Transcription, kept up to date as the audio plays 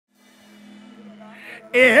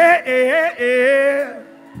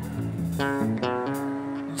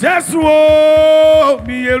Just wo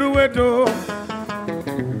mi eruwedo.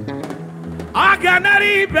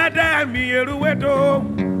 Aganari bede mi eruwedo.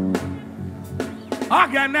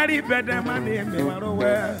 Aganari bede mani me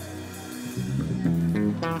warowe.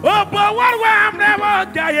 Oh, but what I'm never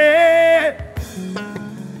die.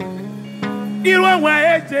 Iru wa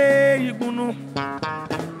eje igunu.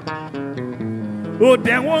 O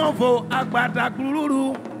de won fo agbada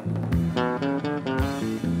gururu.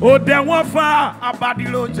 O de won fa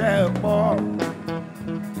abadilo je po.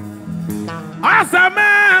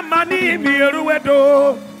 Asama mani mi eruwedo.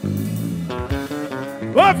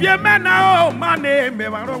 O vie mena o mani me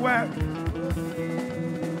warowe.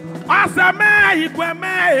 Asama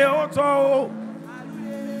ikweme oto.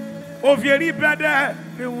 O vie ri bede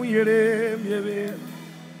me uyere miebe.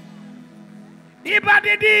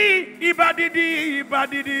 Ibadidi,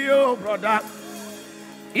 oh brother.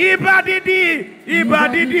 Ibadidi,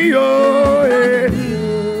 oh.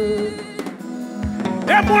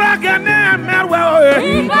 Emuragane merwe, oh.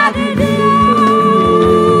 Ibadidi.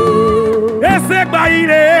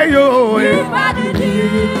 Esegbaire, yo. Ibadidi.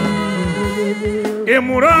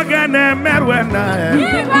 Emuragane merwe na.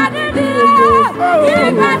 Ibadidi,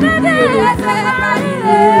 Ibadidi,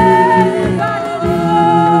 Esegbaire.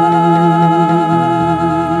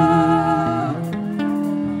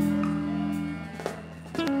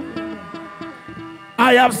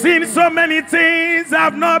 I have seen so many things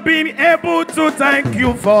I've not been able to thank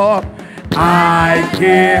you for. I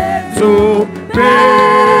came to praise.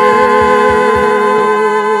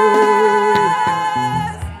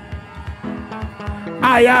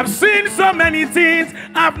 I have seen so many things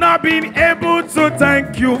I've not been able to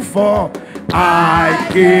thank you for. I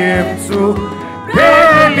came to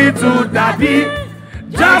pay a little daddy,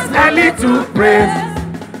 just a little praise,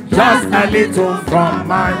 just a little from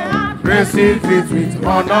mine. Receive it with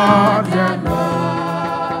honor.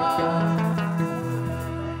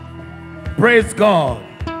 Praise God.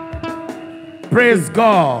 Praise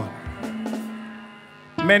God.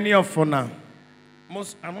 Many of for now.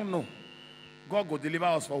 Most, I don't know. God will deliver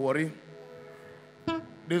us for worry.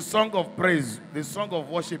 The song of praise, the song of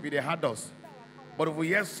worship, they had us. But if we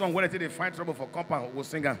hear song when they find trouble for compound, we'll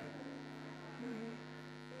sing it.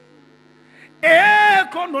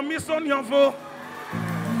 Economy son yonfo.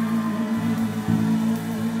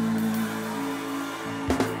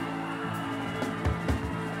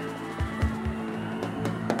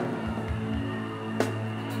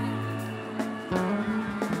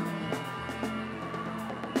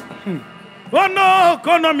 Oh no,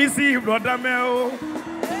 economy see brother me oh.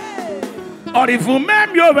 Or if you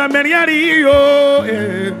make me over many yo.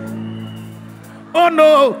 Oh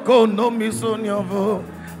no, economy son yonfo.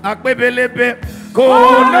 Akbebelebe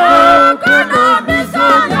kono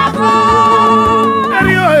misonyafo.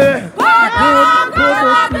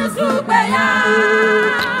 Kono misupeya.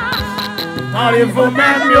 Or if you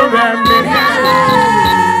make me over many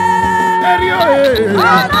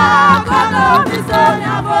kono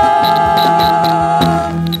misonyafo.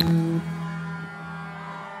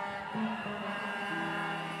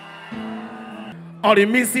 Or the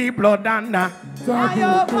missy blood and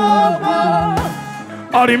Ayo bobo.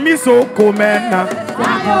 or the Isoko mena,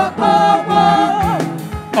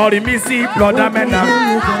 or the missy blood mena,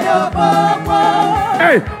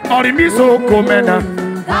 hey, or the Isoko mena,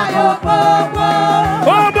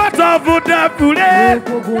 oh, but of the pule,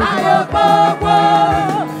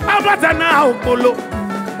 about an hour polo,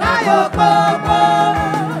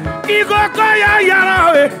 Isoko yara,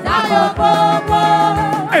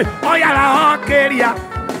 hey, oh yara, Keria.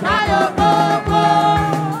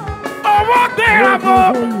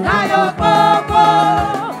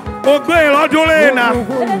 Ogbe ìrọ́júlé na.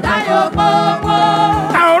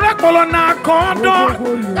 Àwòrán kọlọ na kọ́ńdọ́.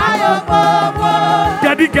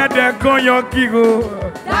 Gẹ́dígẹ́dẹ́ kan yan kígo.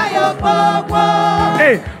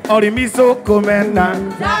 Ọ̀rìn mi Isoko mẹ́na.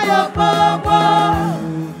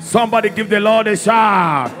 Somebody give the Lord a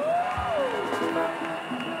shout.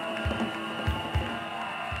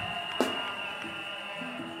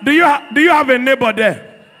 Do you have a neighbor there?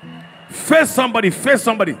 Face somebody, face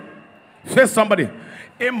somebody, face somebody.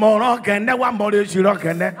 Hallelujah.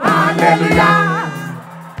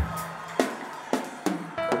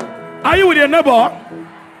 Are you with your neighbor?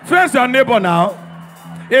 Face your neighbor now.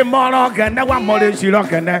 Hallelujah.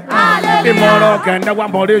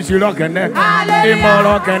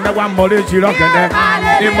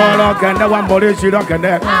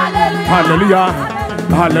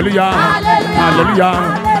 Hallelujah. Hallelujah.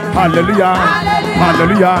 Hallelujah.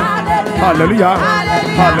 Hallelujah. Hallelujah.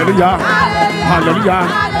 Hallelujah. Hallelujah.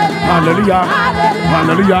 Hallelujah.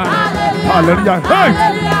 Hallelujah. Hallelujah. Hey!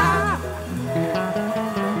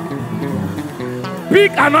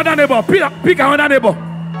 Pick another neighbor. Pick another neighbor.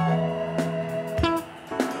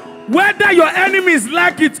 Whether your enemies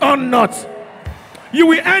like it or not, you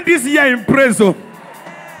will end this year in praise. Are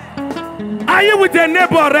you with a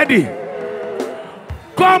neighbor already?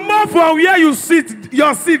 Come up from where you sit,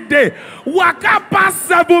 your seat there. Waka past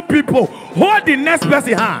 7 people. Hold the next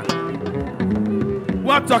person's hand.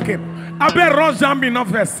 What talking? I bet run jambi no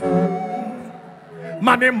first.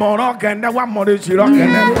 Mane moro kende wa moro shiro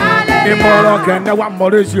kende. Imoro kende wa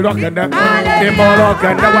moro shiro kende. Imoro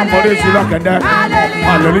kende wa moro shiro kende.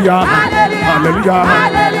 Hallelujah. Hallelujah.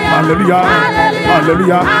 Hallelujah.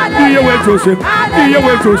 Hallelujah. Iye we Joseph. Iye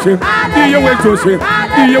we Joseph. Iye we Joseph.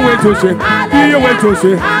 Iye we Joseph. Iye we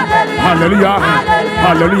Joseph. Hallelujah.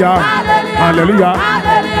 Hallelujah. Hallelujah.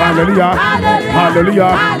 Hallelujah.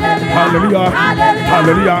 Hallelujah. Hallelujah.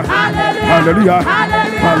 Hallelujah. Hallelujah.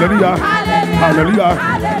 Hallelujah. Hallelujah.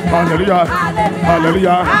 Hallelujah.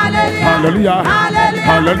 Hallelujah. Hallelujah.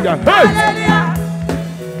 Hallelujah. Hey!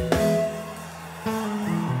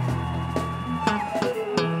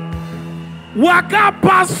 Waka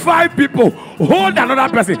past 5 people. Hold another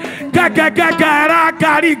person. Kakakara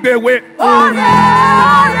karigbewe.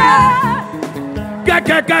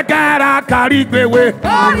 Kakakara karigbewe.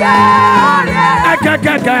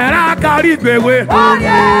 Kakakara karigbewe.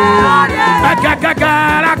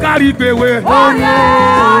 Kakakara karigbewe.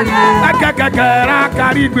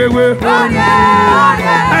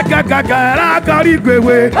 Kakakara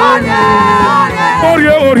karigbewe.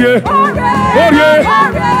 Orie orie. Orie.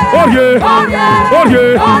 Orie. Orie.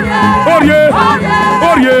 Orie. Orie.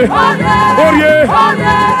 Orie. Orie.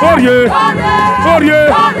 Orie.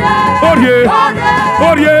 Orie.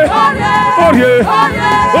 Orie, orie,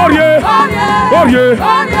 orie, orie.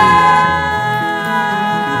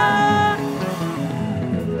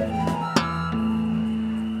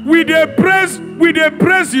 We dey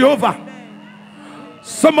praise Jehovah.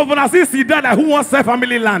 Some of us see that who wants their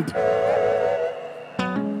family land.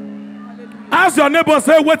 Ask your neighbor,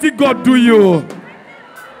 say, what did God do you?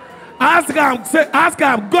 Ask him,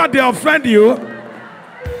 God they offend you.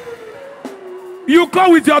 You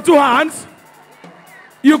come with your 2 hands.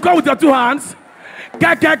 You come with your 2 hands.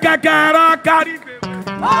 Kakakara karigbewe.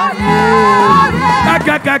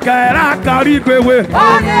 Kakakara karigbewe.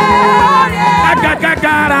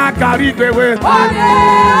 Kakakara karigbewe.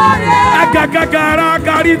 Kakakara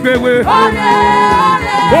karigbewe.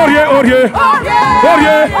 Orie orie.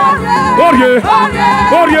 Orie. Orie. Orie.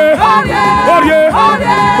 Orie. Orie. Orie.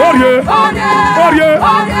 Orie. Orie.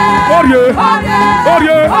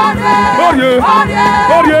 Orie. Orie.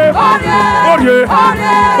 Orie.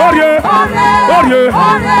 Orie.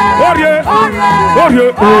 Orie. Orie.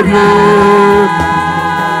 Orie.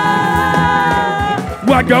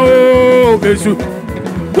 Waga o Yesu.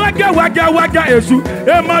 Waga Yesu.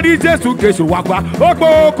 Emari Jesu Jesu wakwa. Okpo.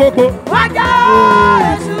 Waga o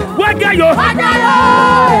Yesu. Waga yo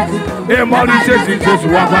Yesu. Emari Jesu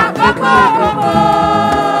wakwa. Okpo.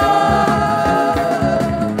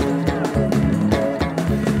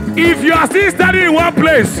 If you are still standing in one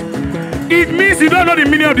place, it means you don't know the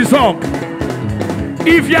meaning of the song.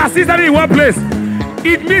 If you are still standing in one place,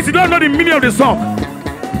 it means you don't know the meaning of the song.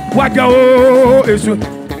 Waga o Yesu.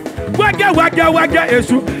 Waga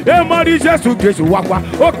Yesu. Emori Jesu Jesu wakwa.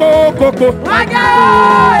 Okpo. Waga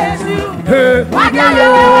o Yesu. Waga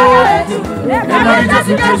Yesu. Emori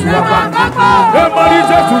Jesu wakwa. Emori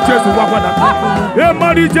Jesu wakwa na.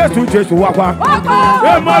 Emori Jesu wakwa.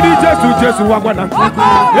 Emori Jesu wakwa na.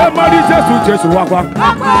 Emori Jesu wakwa.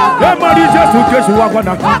 Emori Jesu wakwa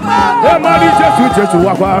na. Emori Jesu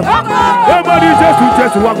wakwa. Emori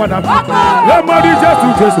Jesu wakwa na. Emori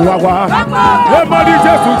Jesu wakwa. Emori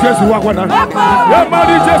Jesu wakwa na.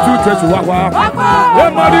 Emori Jesu wakwa.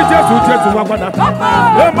 Emori Jesu wakwa na.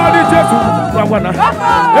 Emori Jesu wakwa na.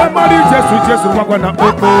 Emori Jesu wakwa na.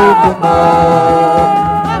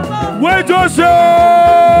 We Joseph.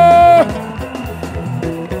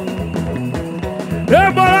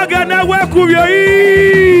 Emora na we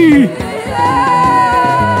kuyi.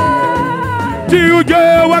 Tiuje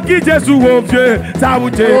waki Jesu ofie.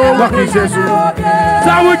 Tawuje waki Jesu.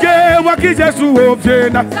 Tawuje waki Jesu ofie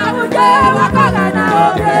na. Tawuje wakala na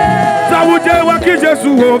ofie. Tawuje waki Jesu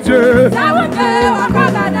ofie. Tawuje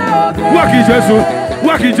wakala na ofie. Waki Jesu.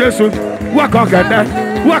 Waki Jesu. Wakogene.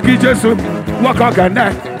 Waki Jesu. Wakogene.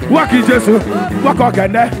 Walk in Jesus. Walk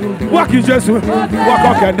again. Walk in Jesus. Walk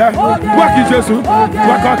again. Walk in Jesus.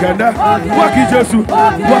 Walk again. Walk in Jesus.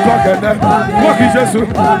 Walk again. Walk in Jesus.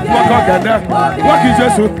 Walk again. Walk in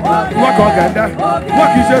Jesus. Walk again.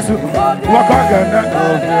 Walk in Jesus. Walk again.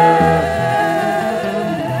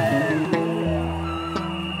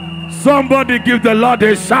 Somebody give the Lord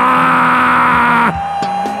a shout.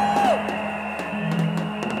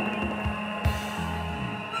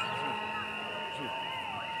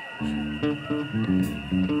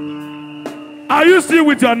 Are you still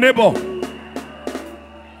with your neighbor?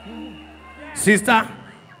 Sister?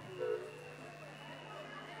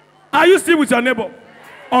 Are you still with your neighbor?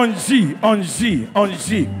 On G.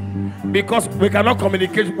 Because we cannot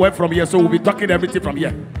communicate well from here, so we'll be talking everything from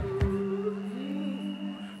here.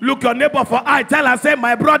 Look your neighbor for eye. Tell her, say,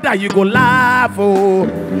 my brother, you go laugh. Oh.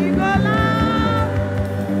 You go laugh.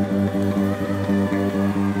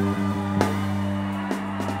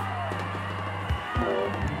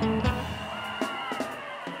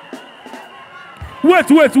 Wait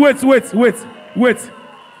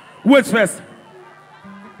first.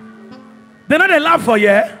 They know they laugh for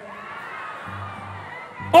you.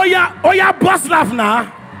 Oh yeah, boss laugh now.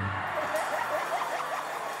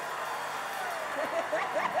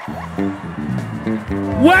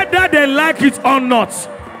 Whether they like it or not,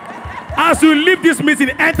 as you leave this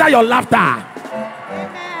meeting, enter your laughter.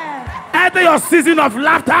 Amen. Enter your season of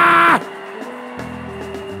laughter.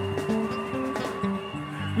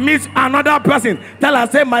 Meet another person. Tell her,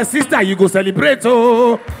 say, my sister, you go celebrate.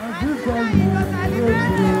 Oh.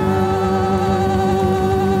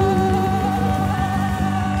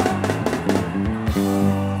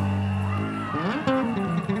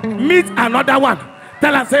 Meet another one.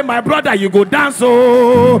 Tell her, say, my brother, you go dance.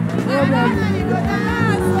 Oh.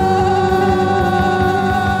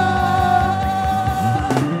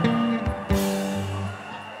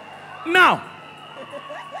 Now,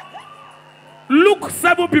 look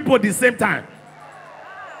 7 people at the same time.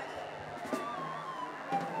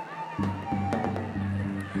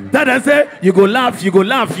 Tell them, say, you go laugh, you go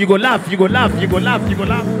laugh, you go laugh, you go laugh, you go laugh, you go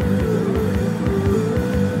laugh.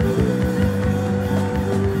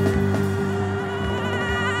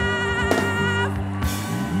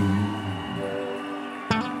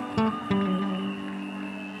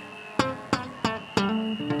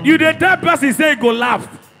 You the tell person say you go laugh.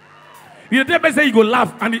 You the tell person say you go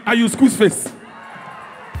laugh and you squeeze face.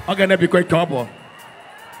 Okay, then be quick, couple.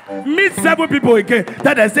 Meet 7 people again.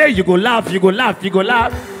 That they say you go laugh, you go laugh, you go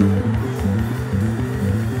laugh.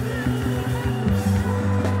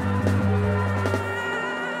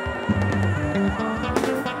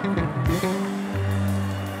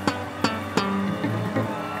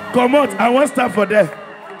 Come out, I want stuff for them.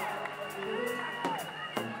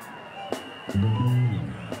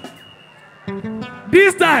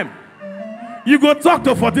 This time, you go talk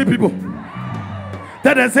to 14 people.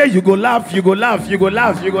 Then they say you go laugh, you go laugh, you go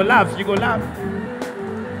laugh, you go laugh, you go laugh.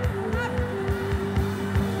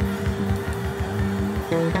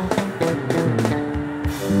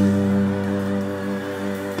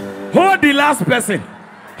 Hold the last person.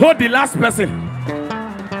 Hold the last person.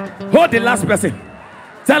 Hold the last person.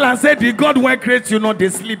 Tell and say the God when create you not they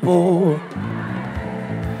sleep. Oh.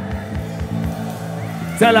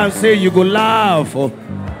 Tell and say you go laugh. Oh.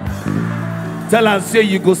 Tell and say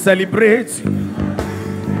you go celebrate.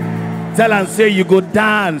 Tell and say you go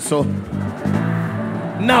dance. Oh.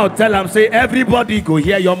 Now tell and say everybody go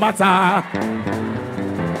hear your matter.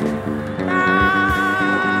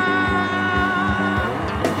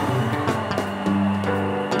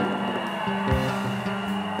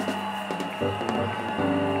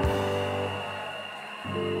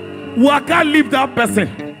 Waka leave that person.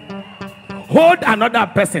 Hold another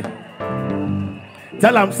person.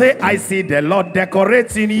 Tell them, say, I see the Lord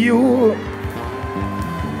decorating you.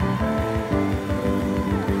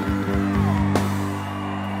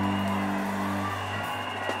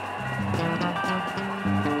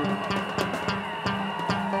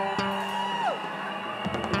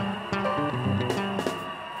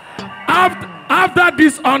 After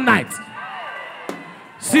this all night,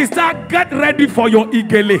 sister, get ready for your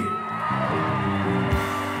igele.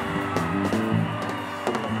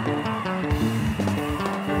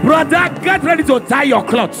 Brother, get ready to tie your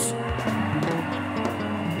clothes.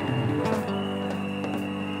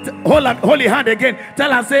 Hold your hand again.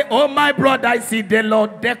 Tell and say, oh my brother, I see the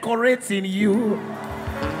Lord decorating you.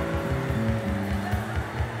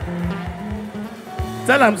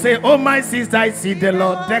 Tell him, say, oh my sister, I see the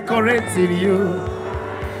Lord decorating you.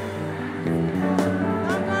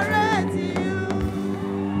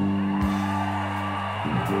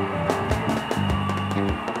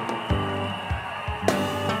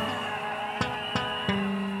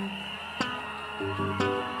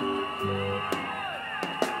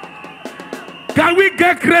 Can we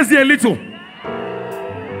get crazy a little?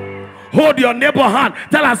 Hold your neighbor hand.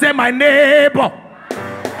 Tell her, say, my neighbor,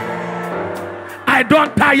 I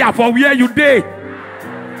don't tire for where you day.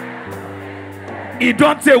 He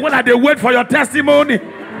don't say, when they wait for your testimony.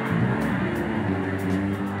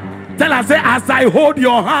 Tell her, say, as I hold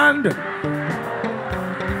your hand.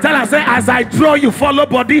 Tell her, say, as I draw you, follow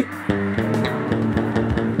body.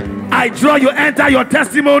 I draw you, enter your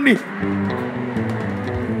testimony.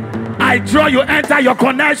 I draw you, enter your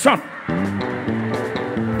connection.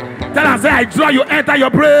 Tell her, say, I draw you, enter your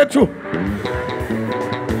breakthrough.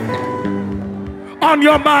 On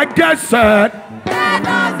your mark, get set. Let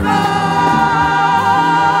us go.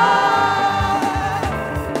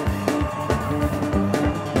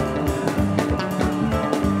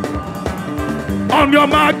 On your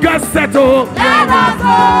mark, get settled. Let us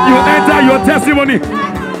go. You enter your testimony.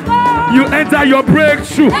 Let us go. You enter your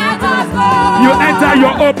breakthrough. Let us go. You enter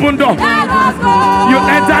your open door. Let us go. You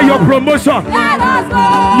enter your promotion. Let us go.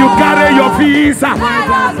 You carry your visa.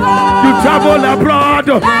 Let us go. You travel abroad.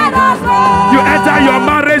 Let us go. You enter your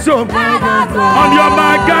marriage home. Let us go. On your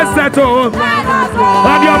mark, get settled. Let us go.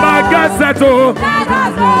 On your mark, get settled. Let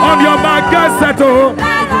us go. On your mark, get settled.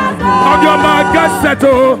 Let us go. On your mark, get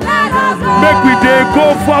settled. Let us go. Make we dey go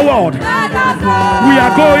forward. Let us go. We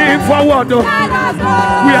are going forward. Let us go.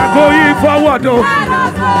 We are going forward. Let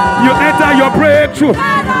us go. You enter your breakthrough.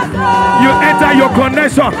 Let us go. You enter your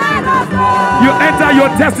connection. Let us go. You enter your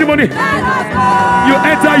testimony. Let us go. You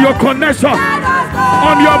enter your connection. Let us go.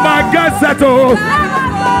 On your mark, get settled. Let us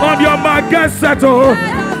go. On your mark, get settled.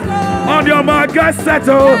 Let us go. On your mark, get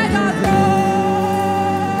settled. Let us go.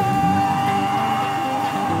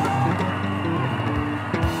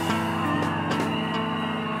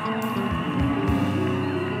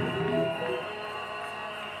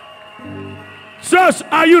 Church,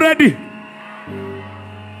 are you ready?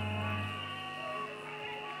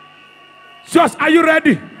 Church, are you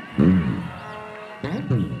ready?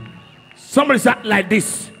 Somebody shout like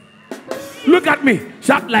this. Look at me.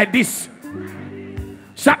 Shout like this.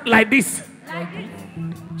 Shout like this.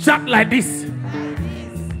 Shout like this.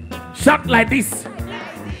 Shout like this.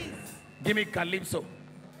 Give me calypso.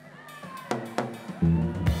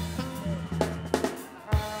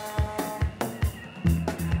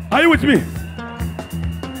 Are you with me?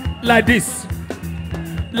 Like this.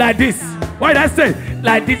 Like this. Why did I say?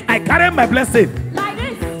 Like this. I carry my blessing. Like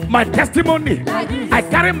this. My testimony. Like this. I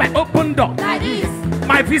carry my open door. Like this.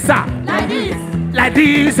 My visa. Like this. Like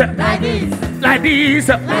this. Like this. Like this.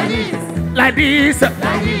 Like this. Like this.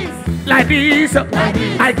 Like this. Like this. Like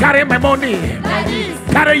this. I carry my money. Like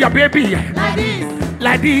this. Carry your baby. Like this.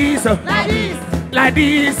 Like this. Like this. Like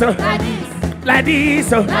this. Like this. Like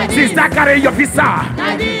this. Like this. Sister, carry your visa.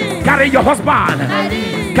 Like this. Carry your husband. Like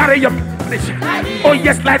this. Carry your. Like this. Oh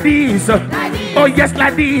yes, like this. Like this. Oh yes,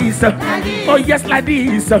 like this. Like this. Oh yes, like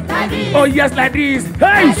this. Like this. Oh yes, like this.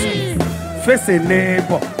 Like Hey! this. Face a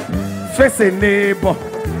neighbor. Face a neighbor.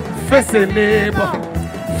 Face a neighbor.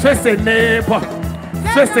 Face a neighbor.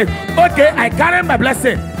 Face it. Okay, I carry my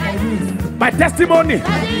blessing. Like this. My testimony.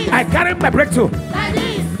 Like this. I carry my breakthrough. Like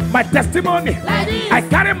this. My testimony. Like this. I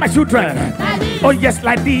carry my children. Like this. Oh yes,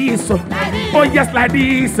 like this. Like this. Oh yes, like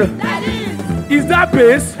this. Like this. Is that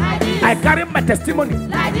base? Like this. I carry my testimony.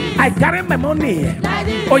 Like this. I carry my money. Like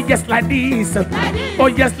this. Oh yes, like this. Like this. Oh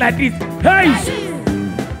yes, like this. Like Hey,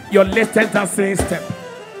 this. your latest dancing step.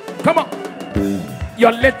 Come on.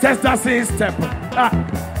 Your latest dancing step.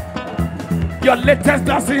 Your latest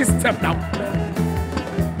dancing step now.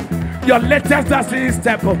 Your latest dancing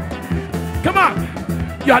step. Come on.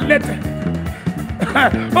 Your latest.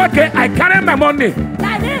 Okay, I carry my money.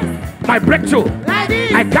 Like this. My breakthrough. Like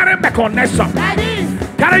this. I carry my connection. Like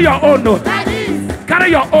this. Carry your own. Like this.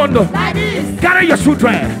 Carry your own. Like this. Carry your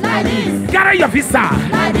children. Like this. Carry your visa.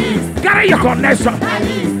 Like this. Carry your connection. Like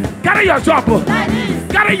this. Carry your job. Like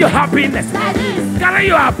this. Carry your happiness. Like this. Carry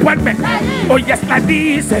your appointment. Like this. Oh yes, like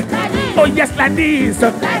this. Like this. Oh yes, like this.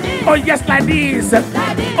 Like this. Oh yes, like this.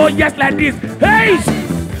 Like this. Oh yes, like this. Hey,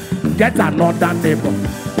 get another neighbor.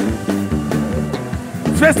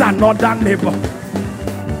 Face another neighbor.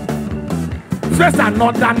 Face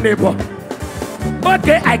another neighbor.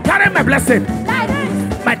 Okay, I carry my blessing. Like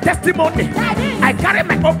this. My testimony. Like this. I carry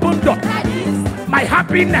my open door. Like this. My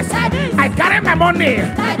happiness. Like this. I carry my money.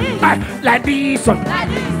 Like this. Like this. Like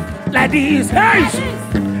this. Like this. Hey, Like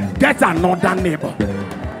this. get another neighbor.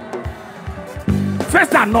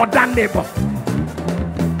 Face another neighbor.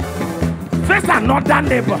 Face another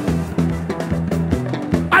neighbor.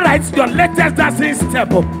 All right, your latest dancing step.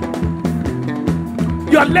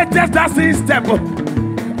 Your latest dancing step.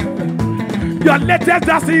 Your latest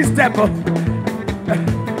dancing step.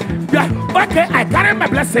 Yeah. Okay, I carry my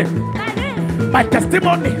blessing, my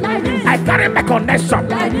testimony, I carry my connection.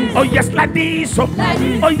 Oh yes, like this. Oh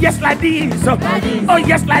yes, like this. Oh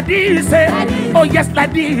yes, like this. Oh yes,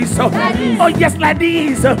 like this. Oh yes, like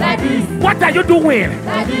this. What are you doing?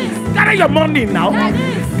 Carry your money now.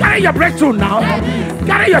 Carry your breakthrough now.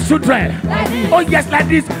 Carry your children. Oh yes, like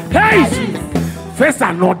this. Hey, face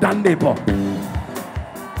another neighbor.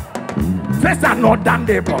 Face another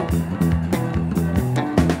neighbor.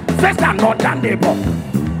 Face another neighbor.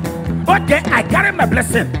 Okay, I carry my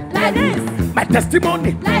blessing, my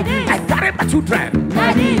testimony. I carry my children.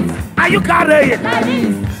 Are you carrying?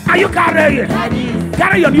 Are you carrying?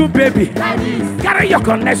 Carry your new baby. Carry your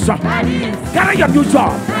connection. Carry your new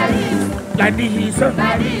job. Like this.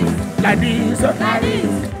 Like this.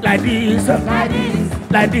 Like this.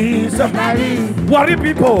 Like this. Worry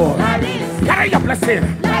people. Carry your blessing.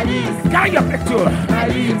 Carry your breakthrough.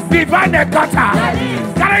 Divine encounter.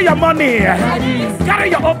 Carry your money. Carry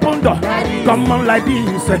your open door. Come on like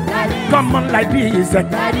this. Come on like this.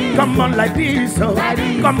 Come on like this.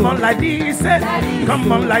 Come on like this.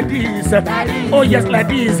 Come on like this. Oh yes, like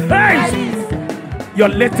this. Hey! Your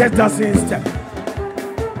latest dancing step.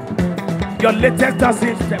 Your latest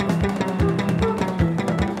dancing step.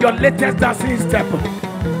 Your latest dancing step.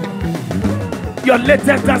 Your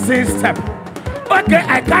latest dancing step. Okay,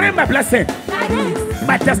 I carry my blessing,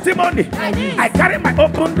 my testimony. I carry my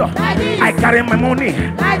open door. I carry my money.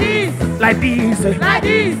 Like this. Like this. Like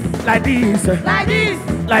this. Like this.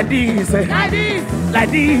 Like this. Like this.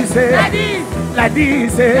 Like this. Like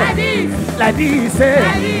this. Like this.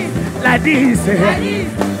 Like this.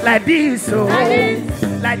 Like this.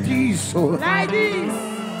 Like this.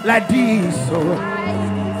 Like this.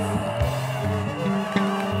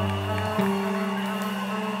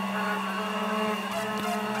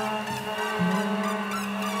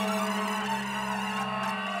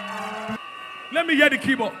 Let me hear the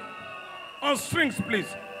keyboard. On strings, please.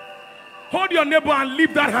 Hold your neighbor and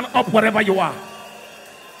lift that hand up wherever you are.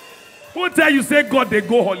 Who tell you say God they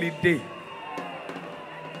go holiday?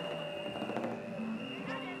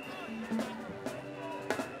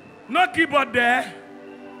 No keyboard there.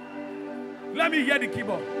 Let me hear the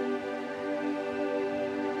keyboard.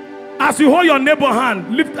 As you hold your neighbor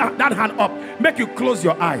hand, lift that hand up. Make you close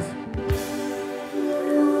your eyes.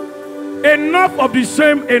 Enough of the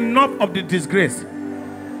shame, enough of the disgrace.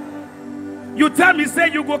 You tell me,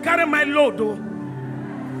 say you go carry my load, though.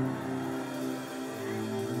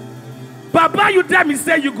 Papa, you tell me,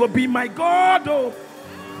 say you go be my God, oh.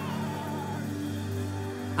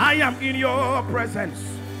 I am in your presence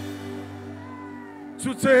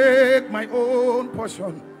to take my own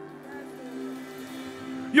portion.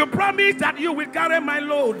 You promise that you will carry my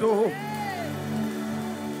load, oh.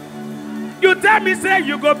 You tell me, say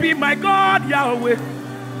you go be my God, Yahweh.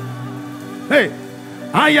 Hey,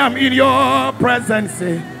 I am in your presence,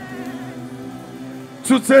 say,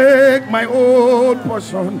 to take my own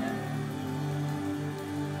portion.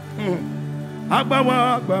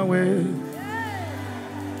 Agbawa, agbawe.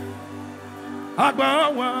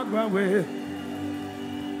 Agbawa, agbawe.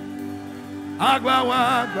 Agbawa,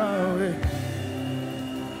 agbawe.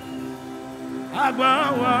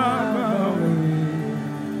 Agbawa, agbawe.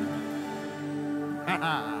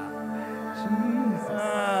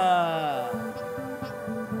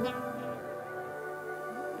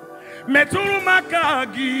 Meturu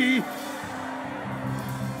makagi.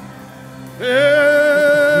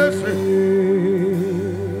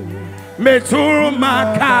 Meturu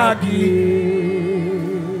makagi.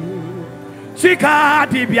 Chika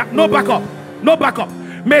dibia. No backup. No backup.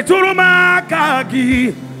 Meturu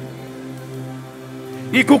makagi.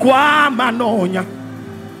 Ikukwa manonya.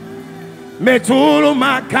 Meturu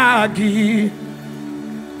makagi.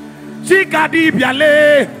 Chika dibia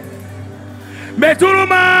le. Meturu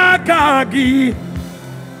makagi.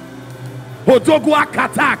 Hotogu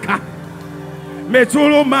akataka.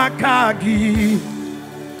 Meturu makagi.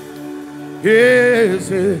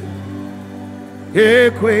 Eze.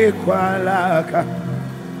 Ekwe kwalaka.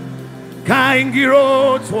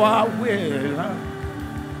 Kaingiro twawela.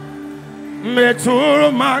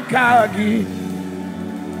 Meturu makagi.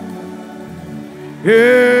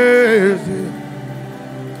 Eze.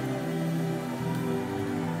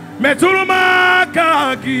 Meturu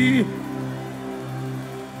makagi.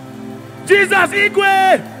 Jesus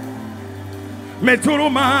igwe. Meturu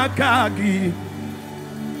makagi.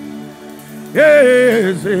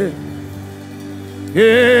 Eze.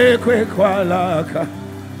 Ekwe kwalaka.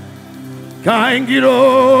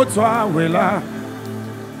 Kaingiro twawela.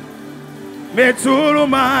 Meturu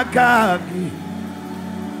makagi.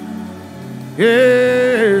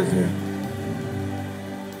 Eze.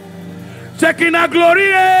 Shekinah glory,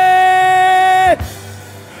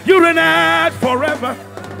 you reign forever.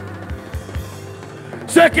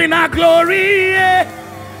 Shekinah glory,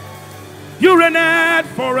 you reign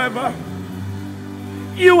forever.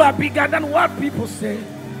 You are bigger than what people say.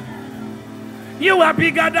 You are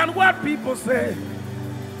bigger than what people say.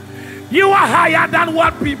 You are higher than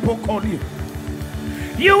what people call you.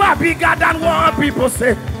 You are bigger than what people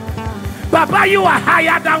say. Papa, you are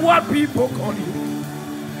higher than what people call you.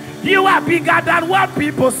 You are bigger than what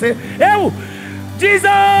people say. Hey, Jesus,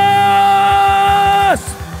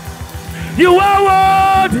 you are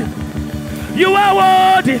worthy. You are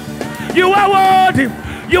worthy. You are worthy.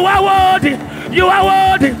 You are worthy. You are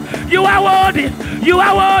worthy. You are worthy. You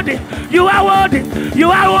are worthy. You are worthy.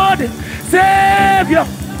 You are worthy. Savior.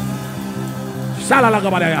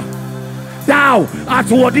 Thou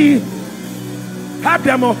art worthy. Help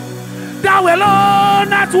them all. Thou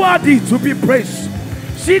alone art worthy to be praised.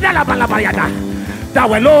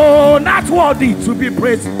 Thou alone art worthy to be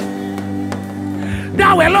praised.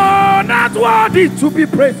 Thou alone art worthy to be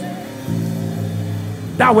praised.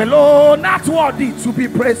 Thou alone art worthy to be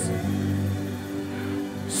praised.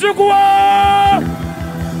 Sugwa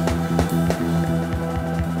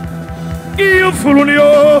you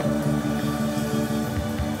fulunio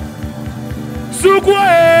Sugwa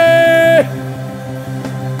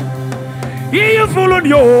you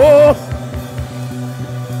fulunio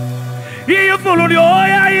you fulunio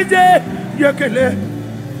ya ije yekele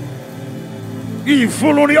you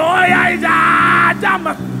fulunio ya ije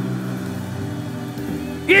jama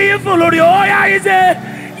you fulunio ya ije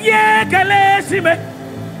yekele sime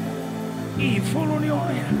you fulunio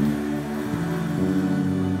ya.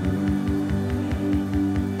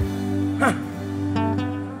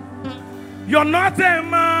 You're not a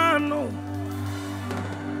man, no.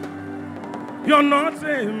 You're not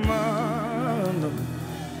a man. No.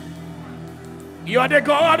 You're the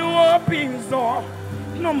God who opens door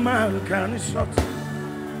no man can shut.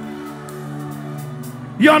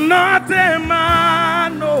 You're not a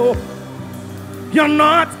man, no. You're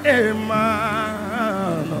not a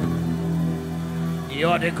man. No.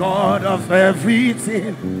 You're the God of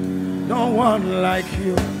everything. No one like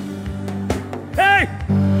you. Hey!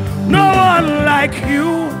 No one like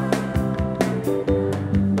you.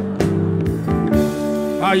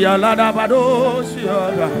 Ayalada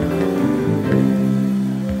badoshiada.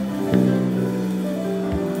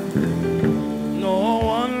 No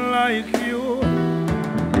one like you.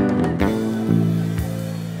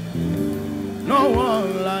 No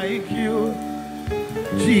one like you.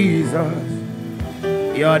 Jesus,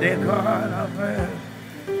 you're the God of earth.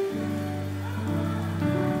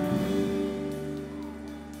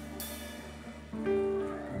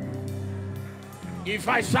 If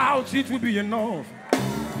I shout, it will be enough.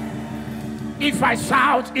 If I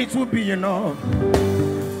shout, it will be enough.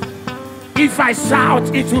 If I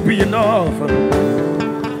shout, it will be enough.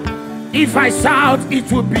 If I shout,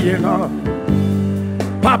 it will be enough.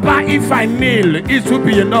 Papa, if I kneel, it will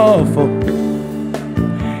be enough.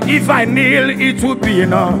 If I kneel, it will be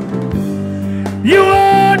enough. You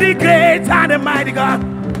are the great and the mighty God,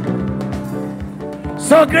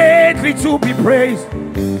 so greatly to be praised.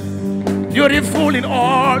 Beautiful in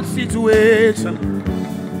all situations.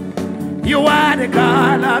 You are the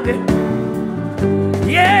God of it.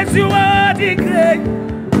 Yes, you are the great.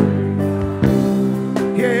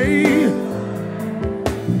 Yeah.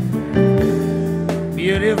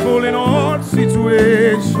 Beautiful in all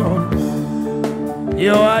situations.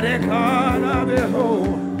 You are the God of the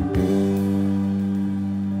whole.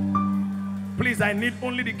 Please, I need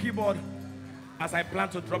only the keyboard as I plan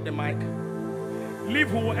to drop the mic. Leave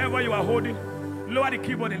whoever you are holding. Lower the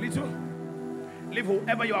keyboard a little. Leave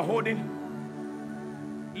whoever you are holding.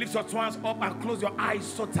 Lift your hands up and close your eyes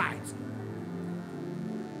so tight.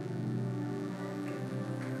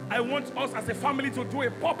 I want us as a family to do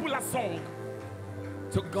a popular song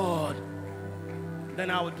to God. Then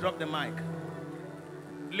I will drop the mic.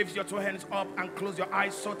 Lift your two hands up and close your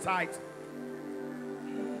eyes so tight.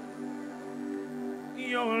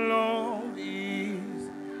 Your love is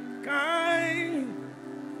kind.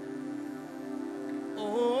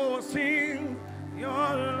 Oh, sing your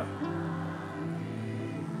love.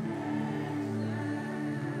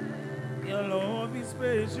 Your love is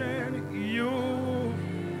patient. You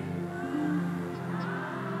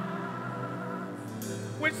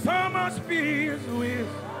with so much peace, with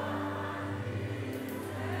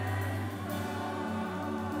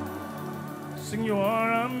sing you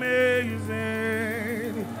are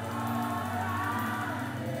amazing.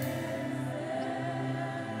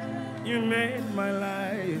 You made my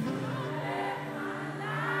life.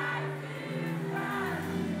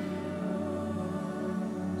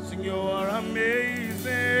 You are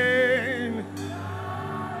amazing.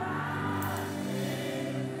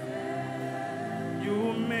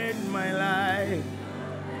 You made my life.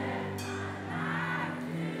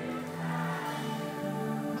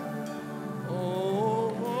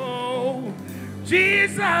 Oh,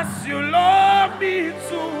 Jesus, you love me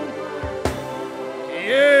too.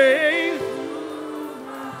 Yeah.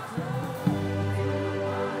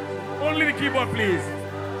 Only the keyboard, please.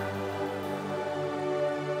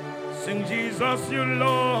 Sing, Jesus, you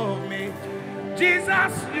love me.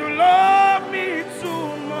 Jesus, you love me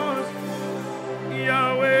too much.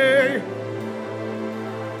 Yahweh.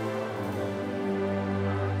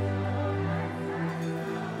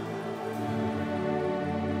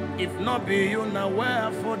 If not be you, now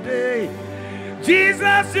where for day?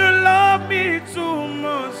 Jesus, you love me too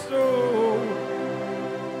much, so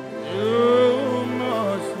too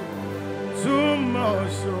much, too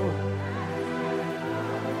much, so.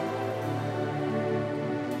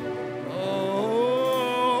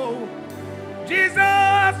 Oh,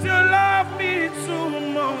 Jesus, you love me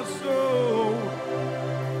too much, so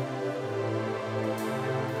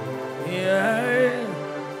yeah.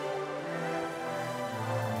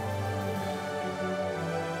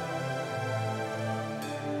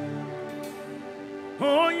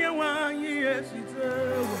 Oh, you want yes, it's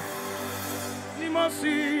you must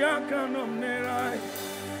see I can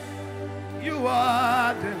you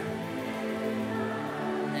are the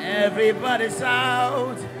everybody's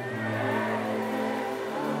out.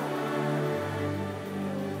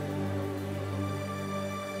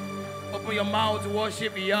 Open your mouth to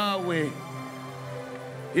worship Yahweh.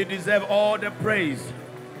 He deserves all the praise.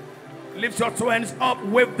 Lift your two hands up,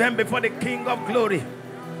 wave them before the King of Glory.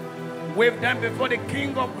 Wave them before the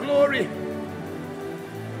King of Glory.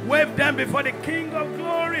 Wave them before the King of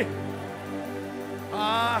Glory.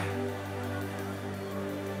 Ah.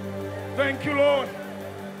 Thank you, Lord.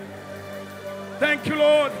 Thank you,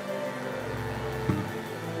 Lord.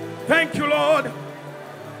 Thank you, Lord.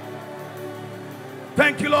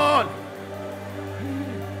 Thank you, Lord.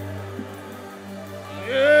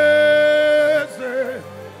 Yes.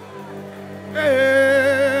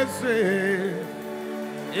 Yes.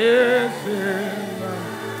 Yes.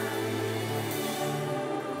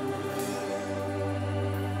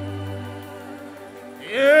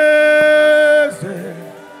 Yes.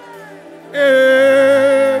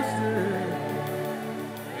 Yes.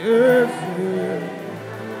 Yes.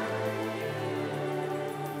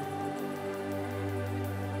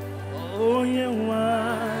 Oh, yeah,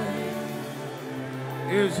 why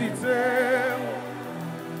is it there?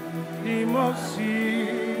 The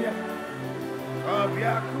mercy of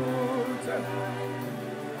Yakuta.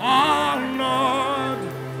 Oh, no.